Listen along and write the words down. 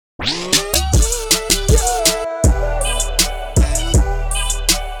Hi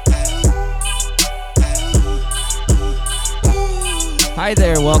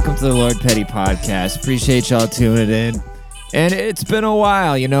there, welcome to the Lord Petty Podcast. Appreciate y'all tuning in. And it's been a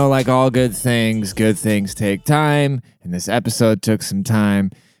while, you know, like all good things take time. And this episode took some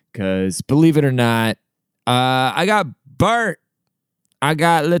time because, believe it or not, I got burnt. I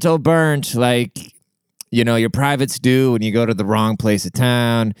got little burnt, like, you know, your privates do when you go to the wrong place of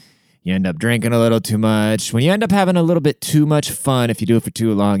town. You end up drinking a little too much. When you end up having a little bit too much fun, if you do it for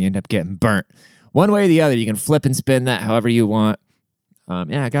too long, you end up getting burnt. One way or the other, you can flip and spin that however you want.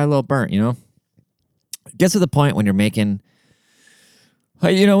 I got a little burnt, you know. It gets to the point when you're making,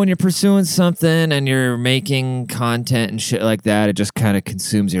 you know, when you're pursuing something and you're making content and shit like that, it just kind of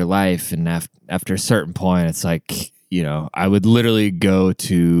consumes your life. And after a certain point, it's like, you know, I would literally go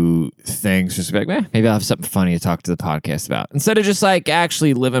to things just like, maybe I'll have something funny to talk to the podcast about, instead of just like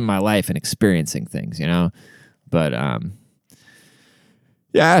actually living my life and experiencing things, you know. But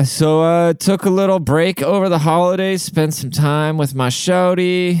yeah, so took a little break over the holidays, spent some time with my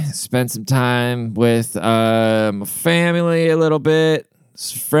shorty, spent some time with my family a little bit,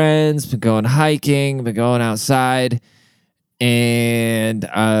 some friends, been going hiking, been going outside, and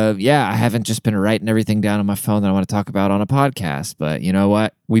I haven't just been writing everything down on my phone that I want to talk about on a podcast, but you know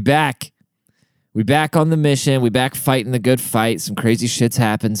what? We back on the mission, we back fighting the good fight. Some crazy shit's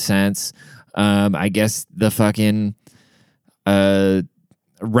happened since. I guess the fucking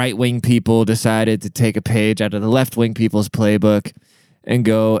right-wing people decided to take a page out of the left-wing people's playbook and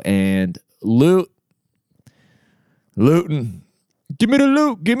go and looting. Give me the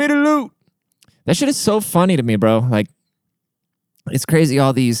loot. That shit is so funny to me, bro. Like, it's crazy.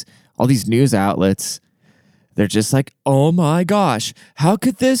 All these news outlets, they're just like, oh my gosh, how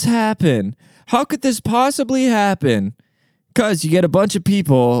could this happen? How could this possibly happen? Because you get a bunch of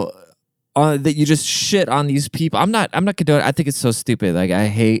people that you just shit on these people. I'm not condoning. I think it's so stupid. Like, I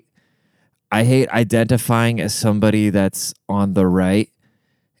hate identifying as somebody that's on the right,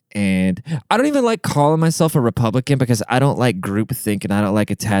 and I don't even like calling myself a Republican because I don't like groupthink and I don't like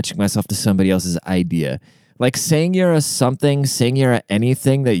attaching myself to somebody else's idea. Like, saying you're a something, saying you're a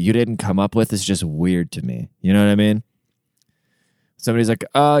anything that you didn't come up with is just weird to me. You know what I mean? Somebody's like,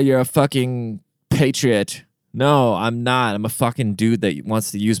 oh, you're a fucking patriot. No, I'm not. I'm a fucking dude that wants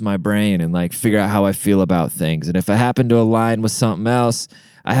to use my brain and like figure out how I feel about things. And if I happen to align with something else,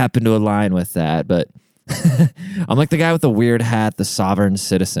 I happen to align with that. But I'm like the guy with the weird hat, the sovereign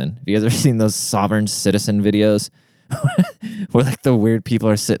citizen. Have you guys ever seen those sovereign citizen videos where like the weird people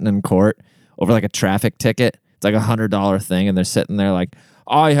are sitting in court over like a traffic ticket? It's like $100 thing, and they're sitting there like,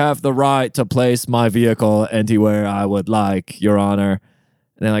 I have the right to place my vehicle anywhere I would like, Your Honor.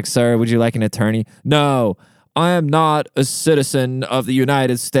 And they're like, sir, would you like an attorney? No. I am not a citizen of the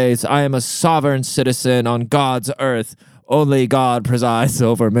United States. I am a sovereign citizen on God's earth. Only God presides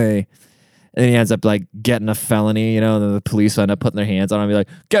over me. And then he ends up like getting a felony, you know, and then the police end up putting their hands on him and be like,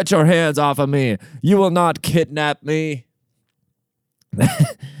 get your hands off of me. You will not kidnap me.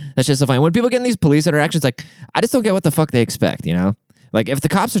 That's just so funny. When people get in these police interactions, like, I just don't get what the fuck they expect, you know? Like, if the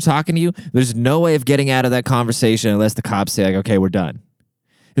cops are talking to you, there's no way of getting out of that conversation unless the cops say, like, okay, we're done.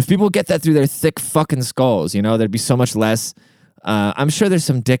 If people get that through their thick fucking skulls, you know, there'd be so much less. I'm sure there's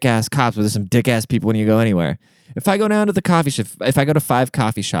some dick-ass cops, but there's some dick-ass people when you go anywhere. If I go down to the coffee shop, if I go to 5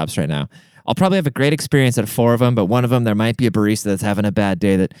 coffee shops right now, I'll probably have a great experience at 4 of them, but one of them, there might be a barista that's having a bad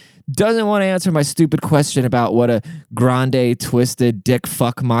day that doesn't want to answer my stupid question about what a grande twisted dick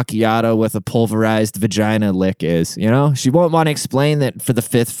fuck macchiato with a pulverized vagina lick is, you know? She won't want to explain that for the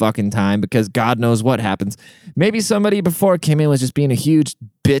 5th fucking time because God knows what happens. Maybe somebody before came in was just being a huge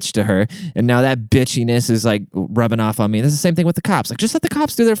bitch to her, and now that bitchiness is like rubbing off on me. This is the same thing with the cops. Like, just let the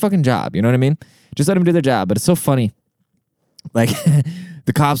cops do their fucking job, you know what I mean? Just let them do their job. But it's so funny. Like,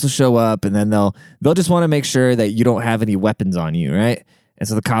 the cops will show up and then they'll just want to make sure that you don't have any weapons on you, right? And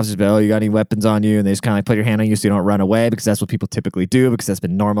so the cops just be, oh, you got any weapons on you? And they just kind of like put your hand on you so you don't run away, because that's what people typically do, because that's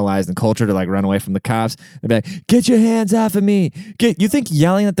been normalized in culture to like run away from the cops. They'd be like, get your hands off of me. You think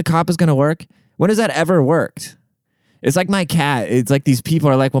yelling at the cop is going to work? When has that ever worked? It's like my cat. It's like these people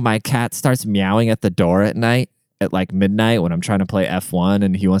are like when my cat starts meowing at the door at night at like midnight when I'm trying to play F1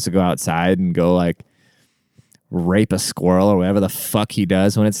 and he wants to go outside and go like rape a squirrel or whatever the fuck he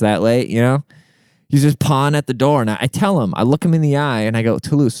does when it's that late, you know? He's just pawing at the door, and I tell him, I look him in the eye, and I go,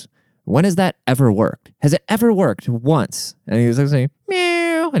 Toulouse, when has that ever worked? Has it ever worked once? And he was like saying,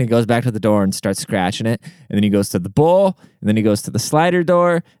 meow. And he goes back to the door and starts scratching it. And then he goes to the bowl, and then he goes to the slider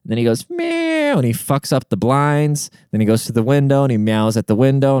door, and then he goes meow, and he fucks up the blinds. Then he goes to the window and he meows at the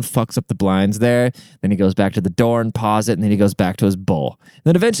window and fucks up the blinds there. Then he goes back to the door and paws it, and then he goes back to his bowl. And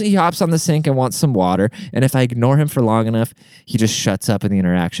then eventually he hops on the sink and wants some water. And if I ignore him for long enough, he just shuts up and the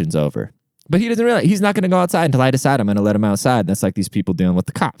interaction's over. But he doesn't realize he's not going to go outside until I decide I'm going to let him outside. And that's like these people dealing with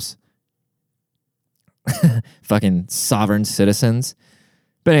the cops. Fucking sovereign citizens.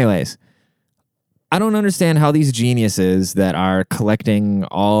 But anyways, I don't understand how these geniuses that are collecting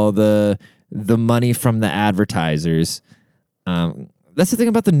all the money from the advertisers. That's the thing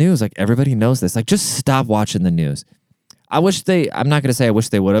about the news. Like, everybody knows this. Like, just stop watching the news. I'm not going to say I wish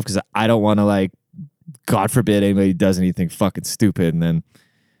they would have, because I don't want to, like, God forbid anybody does anything fucking stupid. And then,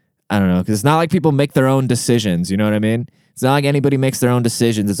 I don't know, because it's not like people make their own decisions. You know what I mean? It's not like anybody makes their own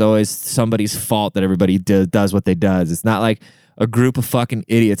decisions. It's always somebody's fault that everybody does what they does. It's not like a group of fucking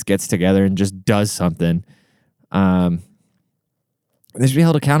idiots gets together and just does something. They should be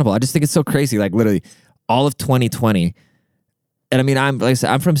held accountable. I just think it's so crazy. Like, literally all of 2020. And I mean,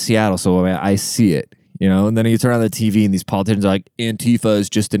 I'm from Seattle, so I see it, you know? And then you turn on the TV and these politicians are like, Antifa is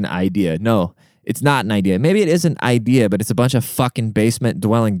just an idea. No, it's not an idea. Maybe it is an idea, but it's a bunch of fucking basement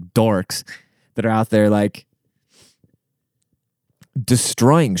dwelling dorks that are out there, like,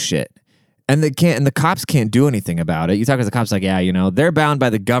 destroying shit. And the cops can't do anything about it. You talk to the cops like, yeah, you know, they're bound by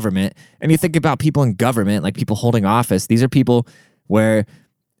the government. And you think about people in government, like people holding office. These are people where,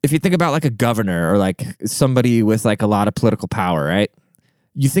 if you think about like a governor or like somebody with like a lot of political power, right?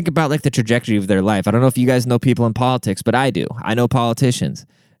 You think about like the trajectory of their life. I don't know if you guys know people in politics, but I do. I know politicians.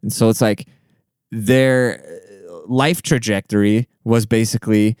 And so it's like their life trajectory was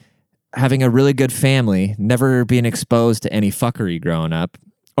basically having a really good family, never being exposed to any fuckery growing up.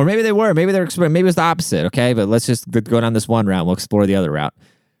 Or maybe they were. Maybe maybe it was the opposite, okay? But let's just go down this one route. We'll explore the other route.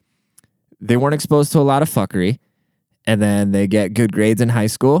 They weren't exposed to a lot of fuckery, and then they get good grades in high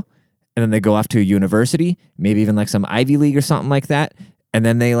school, and then they go off to a university, maybe even like some Ivy League or something like that, and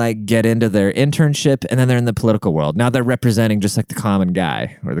then they like get into their internship, and then they're in the political world. Now they're representing just like the common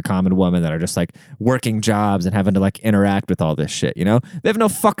guy or the common woman that are just like working jobs and having to like interact with all this shit, you know? They have no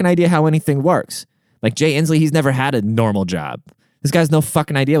fucking idea how anything works. Like Jay Inslee, he's never had a normal job. This guy's no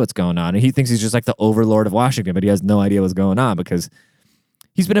fucking idea what's going on. And he thinks he's just like the overlord of Washington, but he has no idea what's going on because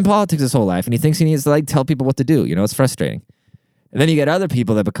he's been in politics his whole life and he thinks he needs to like tell people what to do. You know, it's frustrating. And then you get other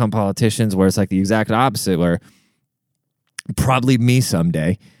people that become politicians where it's like the exact opposite, where probably me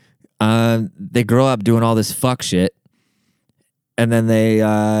someday. They grow up doing all this fuck shit, and then they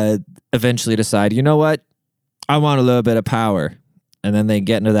eventually decide, you know what? I want a little bit of power. And then they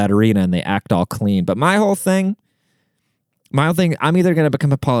get into that arena and they act all clean. But my whole thing, I'm either going to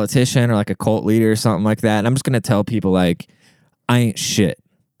become a politician or like a cult leader or something like that. And I'm just going to tell people like, I ain't shit.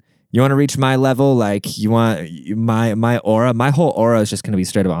 You want to reach my level? Like, you want my aura? My whole aura is just going to be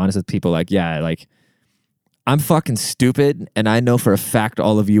straight up honest with people. Like, yeah, like, I'm fucking stupid, and I know for a fact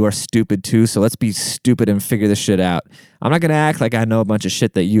all of you are stupid too, so let's be stupid and figure this shit out. I'm not going to act like I know a bunch of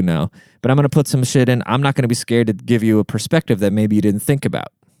shit that you know, but I'm going to put some shit in. I'm not going to be scared to give you a perspective that maybe you didn't think about.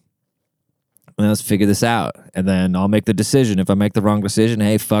 And let's figure this out, and then I'll make the decision. If I make the wrong decision,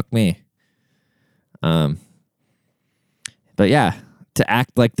 hey, fuck me. But yeah, to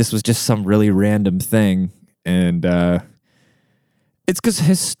act like this was just some really random thing, and it's because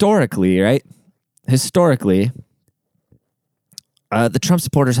historically, right? Historically, the Trump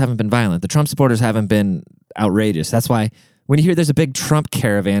supporters haven't been violent. The Trump supporters haven't been outrageous. That's why when you hear there's a big Trump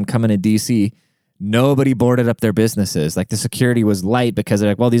caravan coming to D.C., nobody boarded up their businesses. Like, the security was light because they're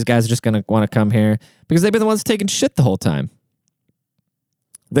like, well, these guys are just going to want to come here because they've been the ones taking shit the whole time.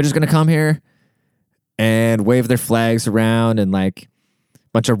 They're just going to come here and wave their flags around and like a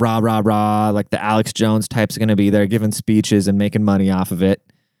bunch of rah, rah, rah. Like the Alex Jones types are going to be there giving speeches and making money off of it.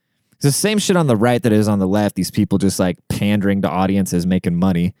 It's the same shit on the right that is on the left. These people just like pandering to audiences, making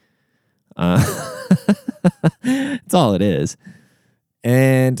money. That's all it is.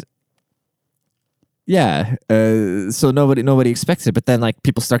 And yeah, so nobody expects it. But then like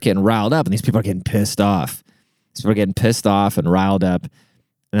people start getting riled up, and these people are getting pissed off. These people are getting pissed off and riled up,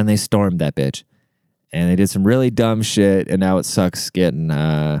 and then they stormed that bitch. And they did some really dumb shit, and now it sucks getting,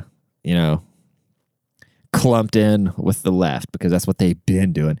 clumped in with the left because that's what they've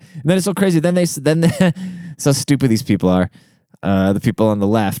been doing. And then it's so crazy. Then so stupid these people are, the people on the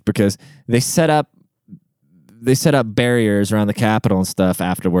left, because they set up barriers around the Capitol and stuff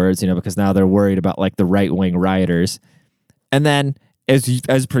afterwards, because now they're worried about like the right-wing rioters. And then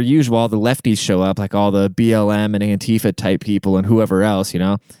as per usual, all the lefties show up, like all the BLM and Antifa type people and whoever else,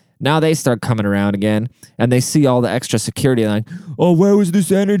 Now they start coming around again, and they see all the extra security, like, oh, where was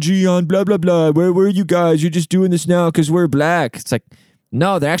this energy on blah, blah, blah? Where were you guys? You're just doing this now because we're black. It's like,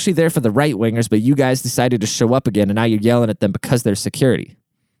 no, they're actually there for the right-wingers, but you guys decided to show up again, and now you're yelling at them because they're security.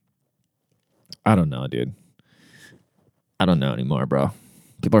 I don't know, dude. I don't know anymore, bro.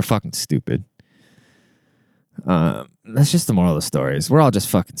 People are fucking stupid. That's just the moral of the story. We're all just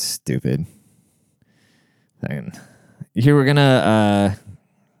fucking stupid. And here we're gonna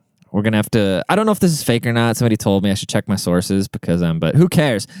have to. I don't know if this is fake or not. Somebody told me I should check my sources because but who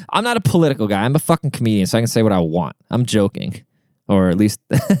cares? I'm not a political guy. I'm a fucking comedian, so I can say what I want. I'm joking, or at least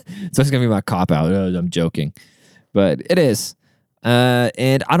so it's gonna be my cop out. I'm joking, but it is.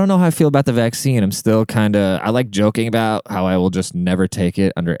 And I don't know how I feel about the vaccine. I'm still I like joking about how I will just never take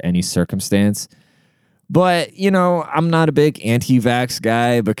it under any circumstance. But, I'm not a big anti-vax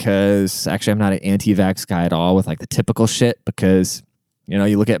guy because actually I'm not an anti-vax guy at all with like the typical shit because,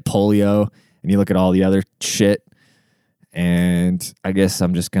 you look at polio and you look at all the other shit. And I guess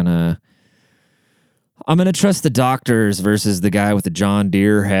I'm going to trust the doctors versus the guy with the John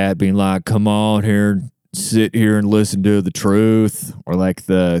Deere hat being like, come on here, sit here and listen to the truth. Or like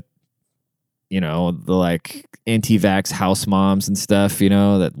the like anti-vax house moms and stuff,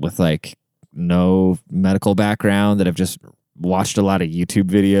 that with like no medical background that have just watched a lot of YouTube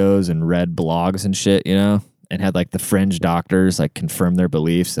videos and read blogs and shit, and had like the fringe doctors like confirm their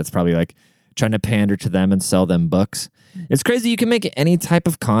beliefs. That's probably like trying to pander to them and sell them books. It's crazy. You can make any type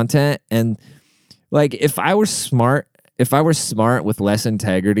of content. And like, if I were smart with less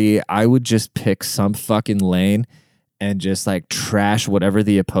integrity, I would just pick some fucking lane and just like trash whatever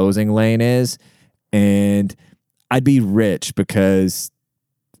the opposing lane is. And I'd be rich because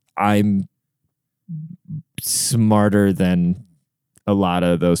I'm smarter than a lot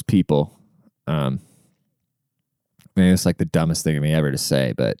of those people. Maybe it's like the dumbest thing of me ever to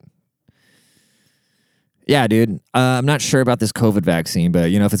say, but yeah, dude. I'm not sure about this COVID vaccine,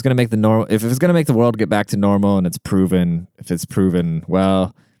 but if it's gonna make the world get back to normal and if it's proven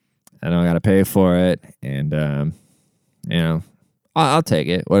well, I don't gotta pay for it, and I'll take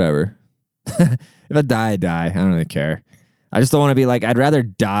it. Whatever. If I die, I die. I don't really care. I just don't want to be like, I'd rather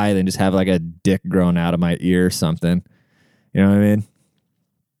die than just have like a dick growing out of my ear or something. You know what I mean?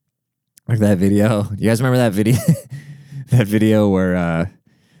 Like that video. You guys remember that video? That video where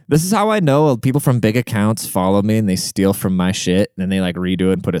this is how I know people from big accounts follow me and they steal from my shit and then they like redo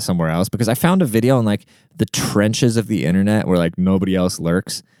it and put it somewhere else. Because I found a video in like the trenches of the internet where like nobody else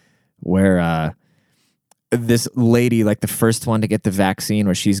lurks, where this lady, like the first one to get the vaccine,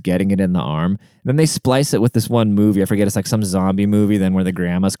 where she's getting it in the arm. And then they splice it with this one movie. I forget, it's like some zombie movie then where the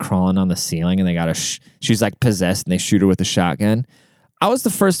grandma's crawling on the ceiling and they got she's like possessed and they shoot her with a shotgun. I was the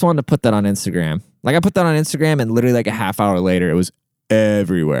first one to put that on Instagram. Like I put that on Instagram and literally like a half hour later, it was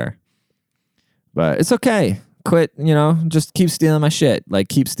everywhere. But it's okay. Quit, just keep stealing my shit. Like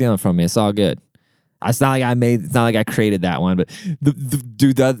keep stealing from me. It's all good. It's not like I created that one, but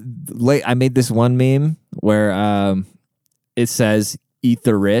I made this one meme where it says "Eat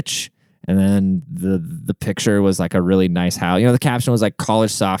the rich," and then the picture was like a really nice house. The caption was like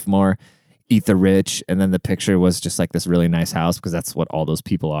 "College sophomore, eat the rich," and then the picture was just like this really nice house because that's what all those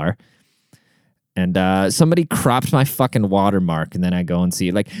people are. And somebody cropped my fucking watermark, and then I go and see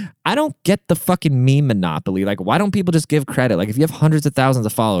it. Like, I don't get the fucking meme monopoly. Like, why don't people just give credit? Like, if you have hundreds of thousands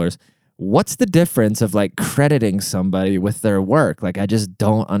of followers, what's the difference of like crediting somebody with their work? Like, I just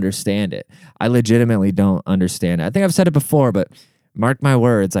don't understand it. I legitimately don't understand it. I think I've said it before, but mark my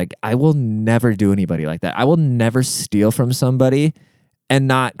words, like I will never do anybody like that. I will never steal from somebody and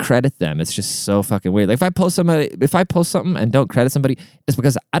not credit them. It's just so fucking weird. Like if I post something and don't credit somebody, it's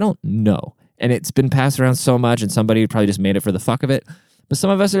because I don't know. And it's been passed around so much and somebody probably just made it for the fuck of it. But some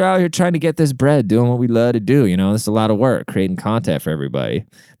of us are out here trying to get this bread, doing what we love to do. It's a lot of work, creating content for everybody.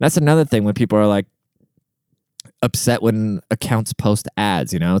 That's another thing when people are like upset when accounts post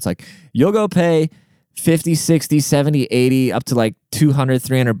ads, It's like, you'll go pay 50, 60, 70, 80, up to like $200,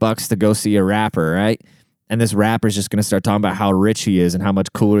 $300 to go see a rapper, right? And this rapper's just going to start talking about how rich he is and how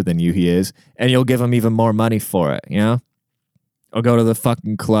much cooler than he is. And you'll give him even more money for it, Or go to the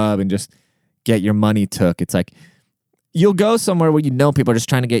fucking club and just get your money took. It's like, you'll go somewhere where people are just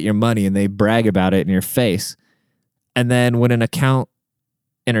trying to get your money and they brag about it in your face. And then when an account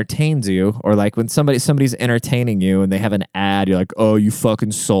entertains you, or like when somebody's entertaining you and they have an ad, you're like, oh, you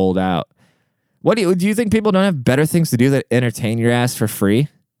fucking sold out. What do you think people don't have better things to do than entertain your ass for free?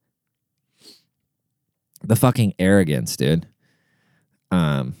 The fucking arrogance, dude.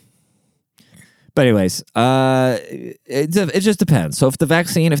 But anyways, it just depends. So if the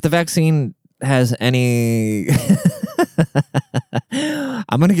vaccine has any, I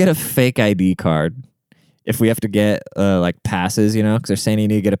I'm going to get a fake ID card if we have to get like passes, you know, because they're saying you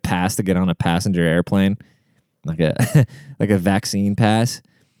need to get a pass to get on a passenger airplane, like a like a vaccine pass.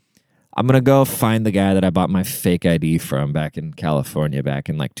 I'm going to go find the guy that I bought my fake ID from back in California back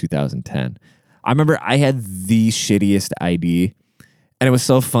in like 2010. I remember I had the shittiest ID, and it was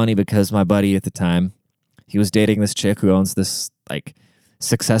so funny because my buddy at the time, he was dating this chick who owns this like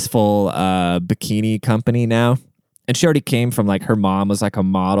successful bikini company now. And she already came from like her mom was like a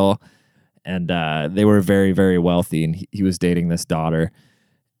model, and they were very, very wealthy. And he was dating this daughter,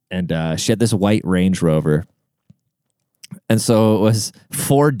 and she had this white Range Rover. And so it was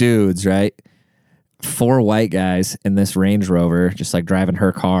 4 dudes, right? 4 white guys in this Range Rover, just like driving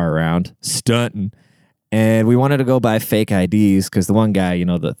her car around, stunting. And we wanted to go buy fake IDs because the one guy, you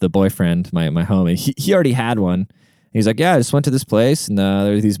know, the boyfriend, my homie, he already had one. He's like, yeah, I just went to this place, and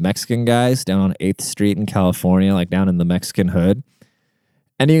there were these Mexican guys down on 8th Street in California, like down in the Mexican hood.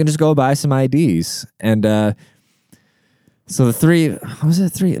 And you can just go buy some IDs. And so the 3, was it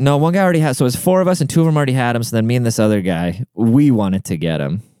 3? No, one guy already had, so it was 4 of us, and 2 of them already had them. So then me and this other guy, we wanted to get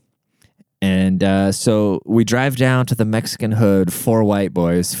him. And so we drive down to the Mexican hood, 4 white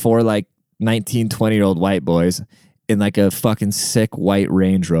boys, 4 like 19, 20-year-old white boys in like a fucking sick white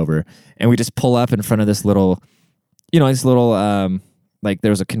Range Rover. And we just pull up in front of this little, you know, like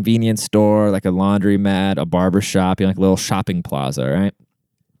there was a convenience store, like a laundromat, a barber shop, you know, like a little shopping plaza, right?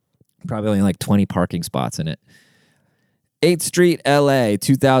 Probably only like 20 parking spots in it. 8th Street, LA,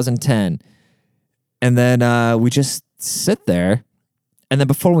 2010. And then we just sit there. And then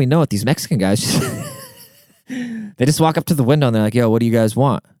before we know it, these Mexican guys, they just walk up to the window and they're like, yo, what do you guys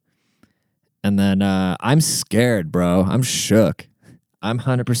want? And then I'm scared, bro. I'm shook. I'm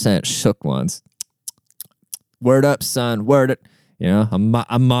 100% shook once. Word up, son. Word up. You know,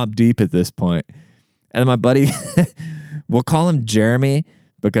 I'm mob deep at this point. And my buddy, we'll call him Jeremy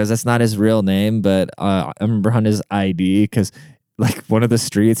because that's not his real name, but I remember on his ID because like one of the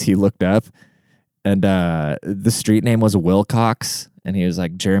streets he looked up and the street name was Wilcox, and he was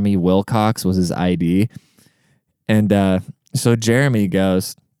like, Jeremy Wilcox was his ID. And so Jeremy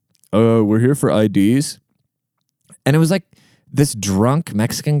goes, oh, we're here for IDs. And it was like this drunk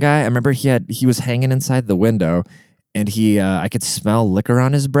Mexican guy. I remember he was hanging inside the window, and I could smell liquor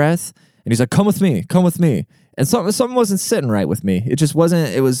on his breath. And he's like, come with me. And something wasn't sitting right with me. It just wasn't,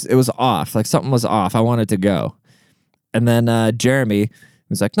 it was off. Like something was off. I wanted to go. And then Jeremy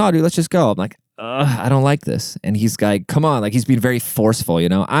was like, no, dude, let's just go. I'm like, I don't like this. And he's like, come on. Like he's being very forceful, you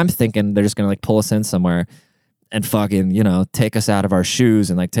know? I'm thinking they're just going to like pull us in somewhere and fucking, you know, take us out of our shoes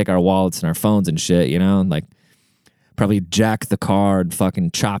and like take our wallets and our phones and shit, you know? And like probably jack the car and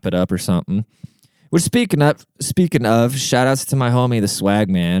fucking chop it up or something. Which speaking of, shout outs to my homie, the Swag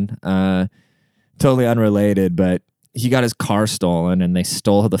Man. Totally unrelated, but he got his car stolen and they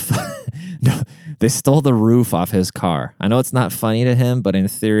stole they stole the roof off his car. I know it's not funny to him, but in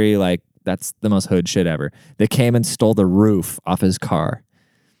theory, like that's the most hood shit ever. They came and stole the roof off his car.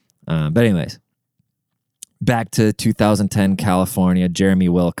 But anyways, back to 2010 California, Jeremy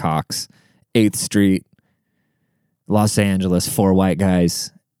Wilcox, 8th Street, Los Angeles, 4 white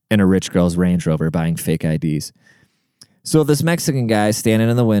guys in a rich girl's Range Rover buying fake IDs. So this Mexican guy standing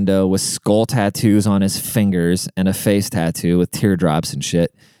in the window with skull tattoos on his fingers and a face tattoo with teardrops and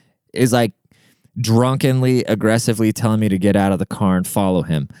shit is like drunkenly, aggressively telling me to get out of the car and follow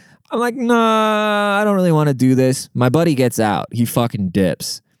him. I'm like, nah, I don't really want to do this. My buddy gets out. He fucking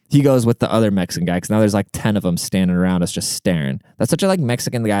dips. He goes with the other Mexican guy because now there's like 10 of them standing around us just staring. That's such a like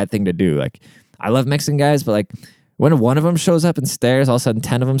Mexican guy thing to do. Like I love Mexican guys, but like when one of them shows up and stares, all of a sudden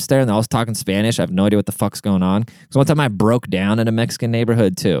 10 of them stare and they're all talking Spanish. I have no idea what the fuck's going on. Because one time I broke down in a Mexican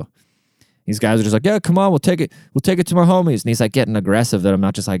neighborhood too. These guys are just like, yeah, come on, we'll take it to my homies. And he's like getting aggressive that I'm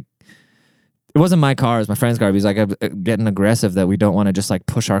not just like, it wasn't my car, it was my friend's car. But he's like getting aggressive that we don't want to just like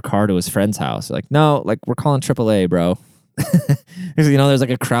push our car to his friend's house. Like, no, like we're calling AAA, bro. Because, you know, there's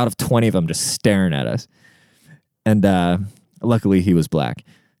like a crowd of 20 of them just staring at us. And luckily he was black.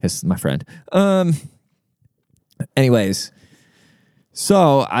 My friend. Anyways,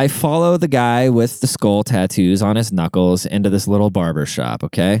 so I follow the guy with the skull tattoos on his knuckles into this little barber shop,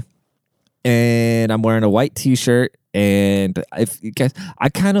 okay? And I'm wearing a white t-shirt, and if you guys, I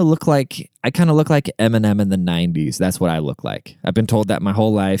kind of look like Eminem in the 90s. That's what I look like. I've been told that my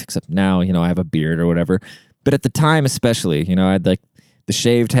whole life, except now, you know, I have a beard or whatever. But at the time especially, you know, I had like the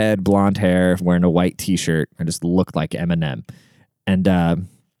shaved head, blonde hair, wearing a white t-shirt. I just looked like Eminem. And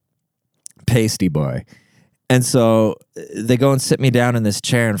pasty boy. And so they go and sit me down in this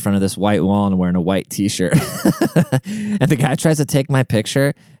chair in front of this white wall and wearing a white t-shirt. And the guy tries to take my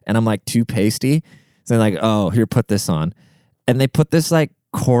picture and I'm like too pasty. So they're like, oh, here, put this on. And they put this like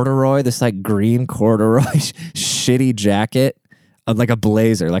corduroy, this like green corduroy shitty jacket, like a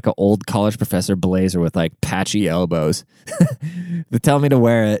blazer, like an old college professor blazer with like patchy elbows. They tell me to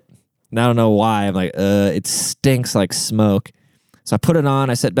wear it. And I don't know why. I'm like, it stinks like smoke. So I put it on.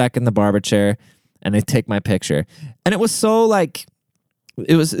 I sit back in the barber chair, and they take my picture. And it was so like,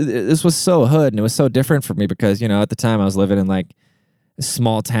 this was so hood, and it was so different for me because, you know, at the time I was living in like a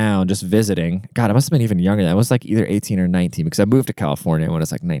small town just visiting. God, I must have been even younger. I was like either 18 or 19 because I moved to California when I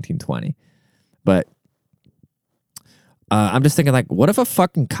was like 19, 20. But I'm just thinking like, what if a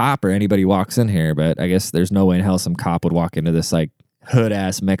fucking cop or anybody walks in here? But I guess there's no way in hell some cop would walk into this like hood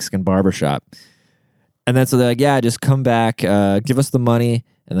ass Mexican barbershop. And then so they're like, yeah, just come back, give us the money,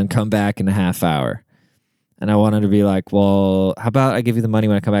 and then come back in a half hour. And I wanted to be like, well, how about I give you the money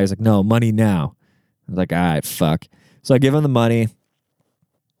when I come back? He's like, no, money now. I was like, all right, fuck. So I give him the money,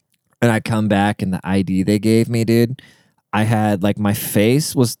 and I come back, and the ID they gave me, dude, I had like my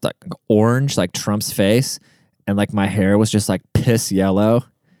face was like orange, like Trump's face, and like my hair was just like piss yellow.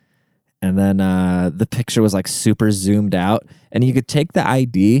 And then the picture was like super zoomed out, and you could take the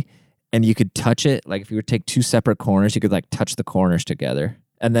ID and you could touch it. Like if you would take two separate corners, you could like touch the corners together.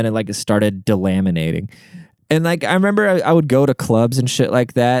 And then it started delaminating. And like, I remember I would go to clubs and shit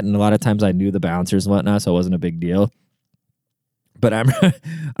like that. And a lot of times I knew the bouncers and whatnot, so it wasn't a big deal. But I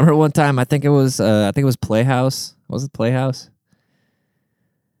remember one time, I think it was Playhouse. Was it Playhouse?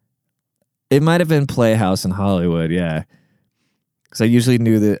 It might have been Playhouse in Hollywood. Yeah. Cause I usually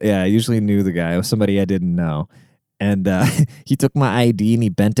knew the guy. It was somebody I didn't know. And he took my ID and he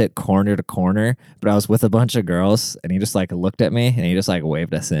bent it corner to corner, but I was with a bunch of girls, and he just like looked at me and he just like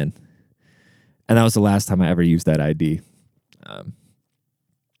waved us in. And that was the last time I ever used that ID.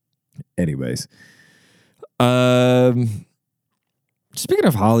 Anyways. Speaking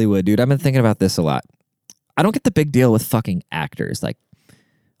of Hollywood, dude, I've been thinking about this a lot. I don't get the big deal with fucking actors. Like,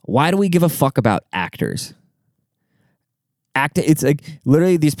 why do we give a fuck about actors? It's like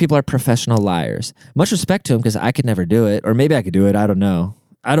literally these people are professional liars. Much respect to them because I could never do it, or maybe I could do it. I don't know.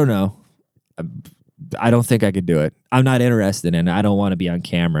 I don't think I could do it. I'm not interested in it. I don't want to be on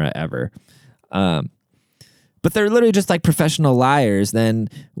camera ever. But they're literally just like professional liars. Then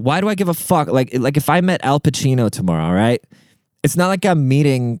why do I give a fuck? Like if I met Al Pacino tomorrow, right? It's not like I'm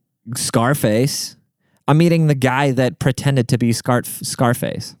meeting Scarface. I'm meeting the guy that pretended to be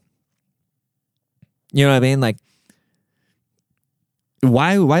Scarface. You know what I mean? Like,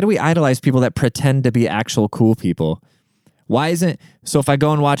 why do we idolize people that pretend to be actual cool people? Why isn't so if I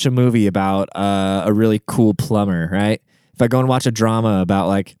go and watch a movie about a really cool plumber, right? If I go and watch a drama about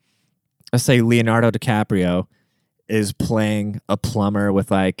like, let's say Leonardo DiCaprio is playing a plumber with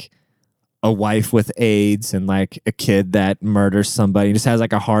like a wife with AIDS and like a kid that murders somebody, he just has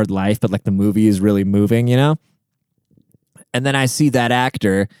like a hard life, but like the movie is really moving, you know? And then I see that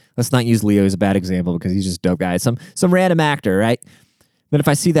actor, let's not use Leo as a bad example because he's just a dope guy. Some random actor, right? Then if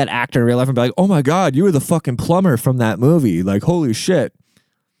I see that actor in real life, I'd be like, oh my God, you were the fucking plumber from that movie. Like, holy shit.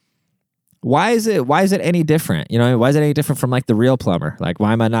 Why is it any different? You know, why is it any different from like the real plumber? Like,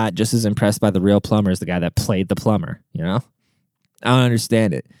 why am I not just as impressed by the real plumber as the guy that played the plumber? You know? I don't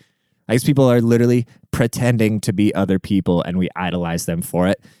understand it. These people are literally pretending to be other people, and we idolize them for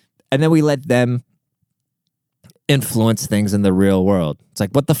it. And then we let them influence things in the real world. It's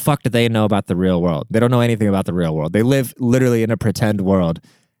like, what the fuck do they know about the real world? They don't know anything about the real world. They live literally in a pretend world,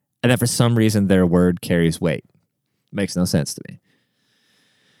 and then for some reason their word carries weight. Makes no sense to me.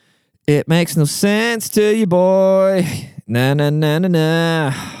 It makes no sense to you, boy.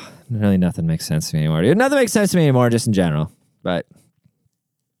 Nah. Really nothing makes sense to me anymore. Nothing makes sense to me anymore just in general. But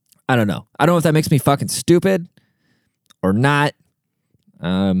I don't know. I don't know if that makes me fucking stupid or not.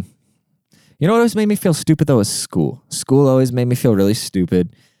 You know what always made me feel stupid, though, is school. School always made me feel really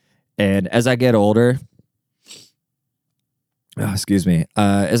stupid. And as I get older, as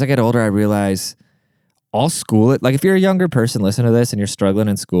I get older, I realize all school, like if you're a younger person, listen to this and you're struggling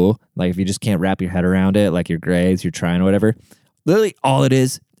in school, like if you just can't wrap your head around it, like your grades, you're trying or whatever, literally all it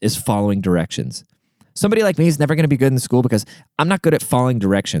is following directions. Somebody like me is never going to be good in school because I'm not good at following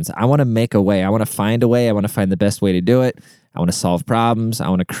directions. I want to make a way. I want to find a way. I want to find the best way to do it. I want to solve problems. I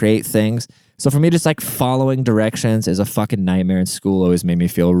want to create things. So for me, just like following directions is a fucking nightmare, and school always made me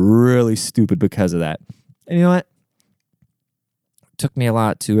feel really stupid because of that. And you know what? It took me a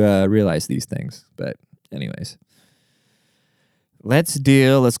lot to realize these things. But anyways, let's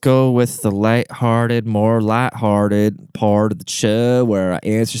go with the more lighthearted part of the show where I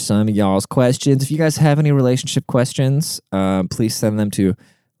answer some of y'all's questions. If you guys have any relationship questions, please send them to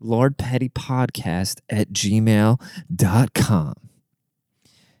lordpettypodcast@gmail.com.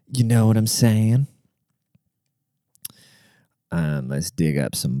 You know what I'm saying? Let's dig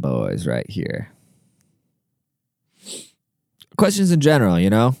up some boys right here. Questions in general, you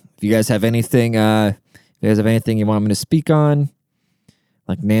know? If you guys have anything, you want me to speak on,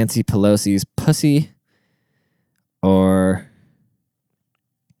 like Nancy Pelosi's pussy, or,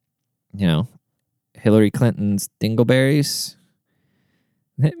 you know, Hillary Clinton's dingleberries,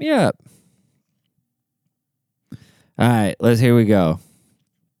 hit me up. All right, here we go.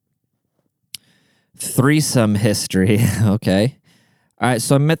 Threesome history, okay. All right,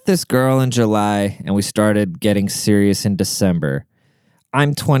 so I met this girl in July, and we started getting serious in December.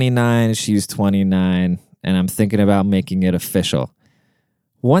 I'm 29, she's 29, and I'm thinking about making it official.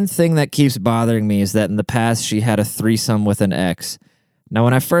 One thing that keeps bothering me is that in the past, she had a threesome with an ex. Now,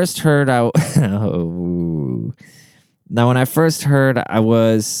 when I first heard, I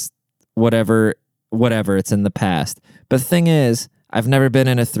was whatever, it's in the past. But the thing is, I've never been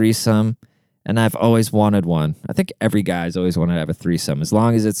in a threesome, and I've always wanted one. I think every guy's always wanted to have a threesome, as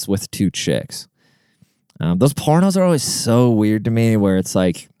long as it's with two chicks. Those pornos are always so weird to me, where it's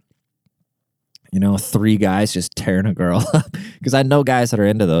like, you know, three guys just tearing a girl up. Because I know guys that are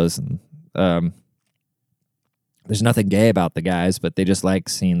into those. And, there's nothing gay about the guys, but they just like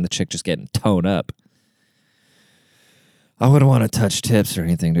seeing the chick just getting toned up. I wouldn't want to touch tips or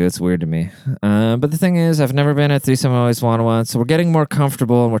anything, dude. It's weird to me. But the thing is, I've never been at a threesome. I always wanted one. So we're getting more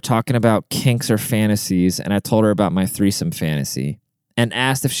comfortable, and we're talking about kinks or fantasies. And I told her about my threesome fantasy and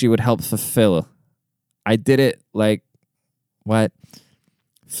asked if she would help fulfill. I did it like, what?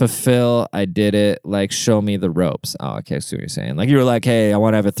 Fulfill, I did it like, show me the ropes. Oh, okay, I see what you're saying. Like, you were like, hey, I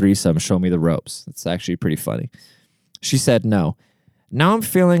want to have a threesome. Show me the ropes. That's actually pretty funny. She said no. Now I'm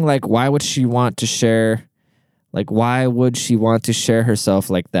feeling like, why would she want to share... Like, why would she want to share herself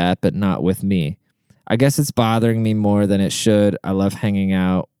like that, but not with me? I guess it's bothering me more than it should. I love hanging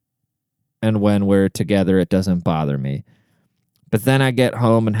out, and when we're together, it doesn't bother me. But then I get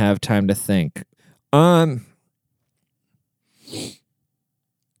home and have time to think. I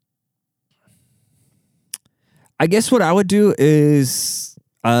guess what I would do is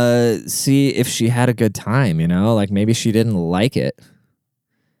see if she had a good time, you know? Like, maybe she didn't like it.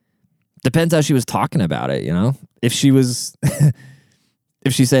 Depends how she was talking about it, you know? If she was,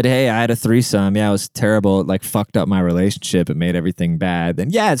 if she said, hey, I had a threesome, yeah, it was terrible, it like fucked up my relationship, it made everything bad,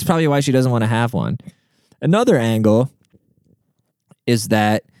 then yeah, it's probably why she doesn't want to have one. Another angle is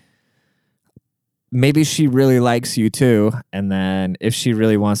that maybe she really likes you too, and then if she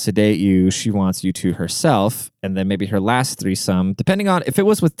really wants to date you, she wants you to herself, and then maybe her last threesome, depending on if it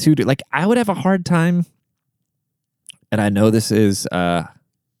was with two, like I would have a hard time, and I know this is,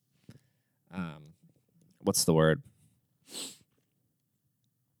 what's the word?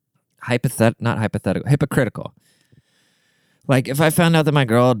 Hypocritical. Like, if I found out that my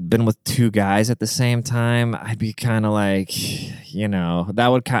girl had been with two guys at the same time, I'd be kind of like, you know, that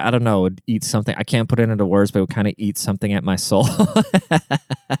would kind, I don't know, would eat something. I can't put it into words, but it would kind of eat something at my soul.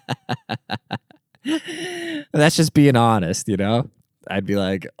 That's just being honest, you know? I'd be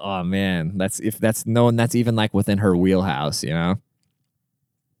like, oh man, that's even like within her wheelhouse, you know?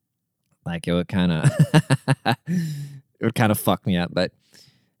 Like, it would kind of fuck me up. But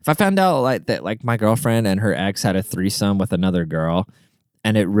if I found out like that, like my girlfriend and her ex had a threesome with another girl,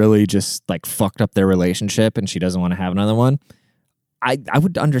 and it really just like fucked up their relationship, and she doesn't want to have another one, I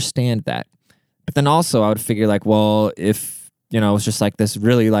would understand that. But then also I would figure like, well, if, you know, it's just like this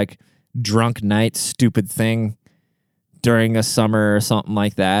really like drunk night, stupid thing during a summer or something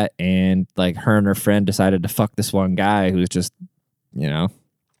like that, and like her and her friend decided to fuck this one guy who's just, you know,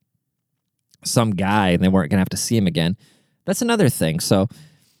 some guy, and they weren't gonna have to see him again. That's another thing. So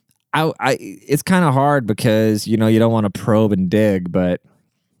it's kind of hard because, you know, you don't want to probe and dig, but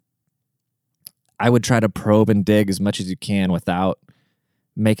I would try to probe and dig as much as you can without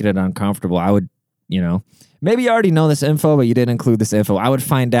making it uncomfortable. I would, you know, maybe you already know this info, but you didn't include this info. I would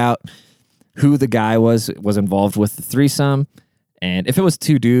find out who the guy was involved with the threesome. And if it was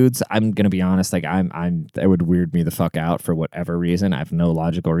two dudes, I'm going to be honest, like it would weird me the fuck out for whatever reason. I have no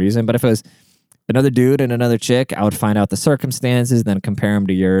logical reason. But if it was another dude and another chick, I would find out the circumstances, then compare them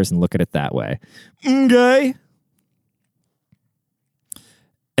to yours and look at it that way. Okay.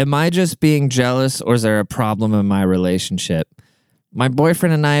 Am I just being jealous, or is there a problem in my relationship? My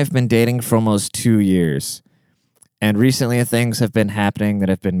boyfriend and I have been dating for almost 2 years. And recently things have been happening that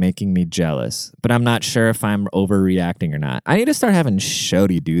have been making me jealous. But I'm not sure if I'm overreacting or not. I need to start having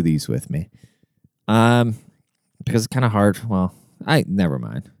Shody do these with me. Because it's kind of hard. Well, never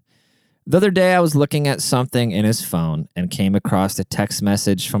mind. The other day I was looking at something in his phone and came across a text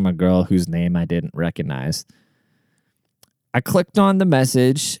message from a girl whose name I didn't recognize. I clicked on the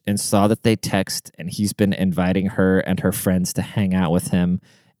message and saw that they text, and he's been inviting her and her friends to hang out with him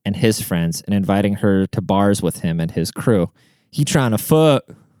and his friends, and inviting her to bars with him and his crew. He trying to fuck.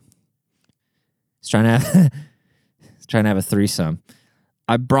 He's trying to have a threesome.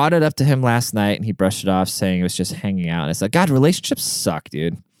 I brought it up to him last night, and he brushed it off, saying it was just hanging out. And it's like, God, relationships suck,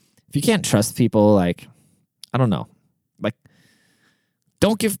 dude. If you can't trust people, like, I don't know. Like,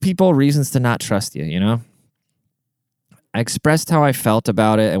 don't give people reasons to not trust you, you know? I expressed how I felt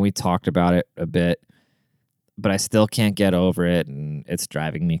about it, and we talked about it a bit, but I still can't get over it, and it's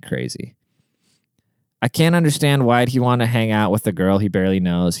driving me crazy. I can't understand why'd he want to hang out with a girl he barely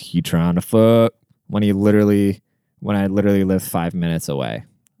knows. He trying to fuck when I literally live 5 minutes away.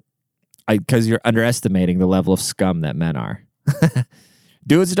 Because you're underestimating the level of scum that men are.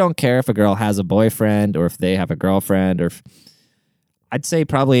 Dudes don't care if a girl has a boyfriend or if they have a girlfriend, I'd say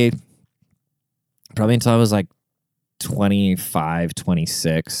probably until I was like 25,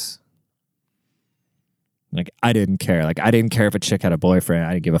 26. Like, I didn't care. Like, I didn't care if a chick had a boyfriend.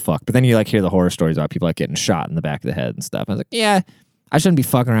 I didn't give a fuck. But then you like hear the horror stories about people like getting shot in the back of the head and stuff. I was like, yeah, I shouldn't be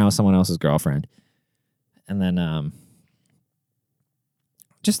fucking around with someone else's girlfriend. And then,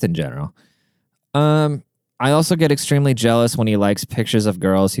 just in general. I also get extremely jealous when he likes pictures of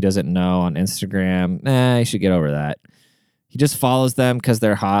girls he doesn't know on Instagram. Nah, you should get over that. He just follows them because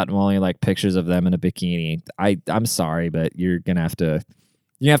they're hot and will only like pictures of them in a bikini. I'm sorry, but you're gonna have to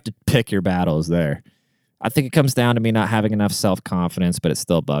pick your battles there. I think it comes down to me not having enough self-confidence, but it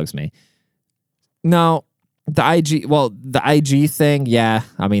still bugs me. No, the IG thing, yeah.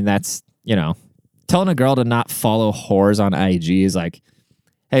 I mean, that's, you know, telling a girl to not follow whores on IG is like,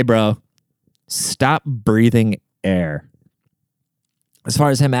 hey, bro, stop breathing air. As far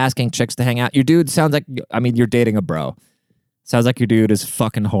as him asking chicks to hang out, your dude sounds like, I mean, you're dating a bro. Sounds like your dude is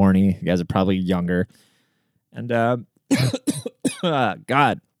fucking horny. You guys are probably younger. And, God.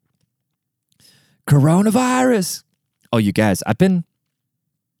 Coronavirus. Oh, you guys, I've been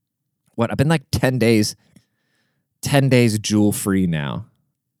like 10 days Juul free now.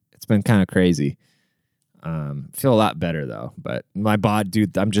 It's been kind of crazy. Feel a lot better though, but my body,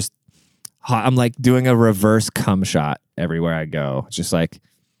 dude, I'm like doing a reverse cum shot everywhere I go. It's just like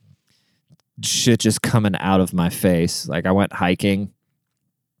shit just coming out of my face. Like, I went hiking.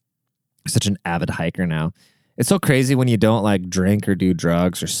 I'm such an avid hiker now. It's so crazy when you don't like drink or do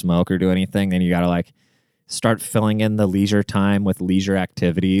drugs or smoke or do anything. Then you got to like start filling in the leisure time with leisure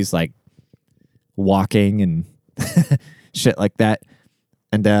activities like walking and shit like that.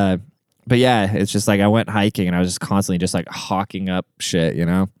 And, but yeah, it's just like I went hiking and I was just constantly just like hawking up shit, you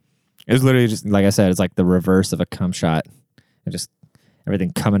know? It was literally just, like I said, it's like the reverse of a cum shot. And just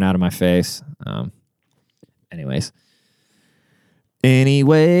everything coming out of my face. Anyways,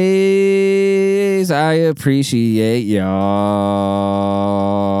 I appreciate y'all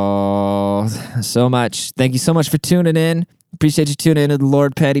so much. Thank you so much for tuning in. Appreciate you tuning in to the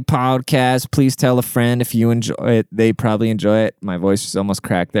Lord Petty podcast. Please tell a friend if you enjoy it. They probably enjoy it. My voice is almost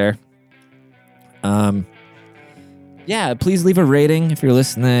cracked there. Yeah, please leave a rating if you're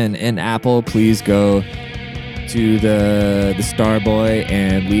listening in Apple. Please go to the Starboy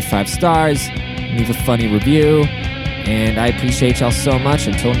and leave 5 stars. Leave a funny review. And I appreciate y'all so much.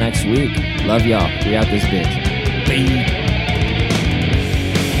 Until next week, love y'all. We out this bitch. Bye.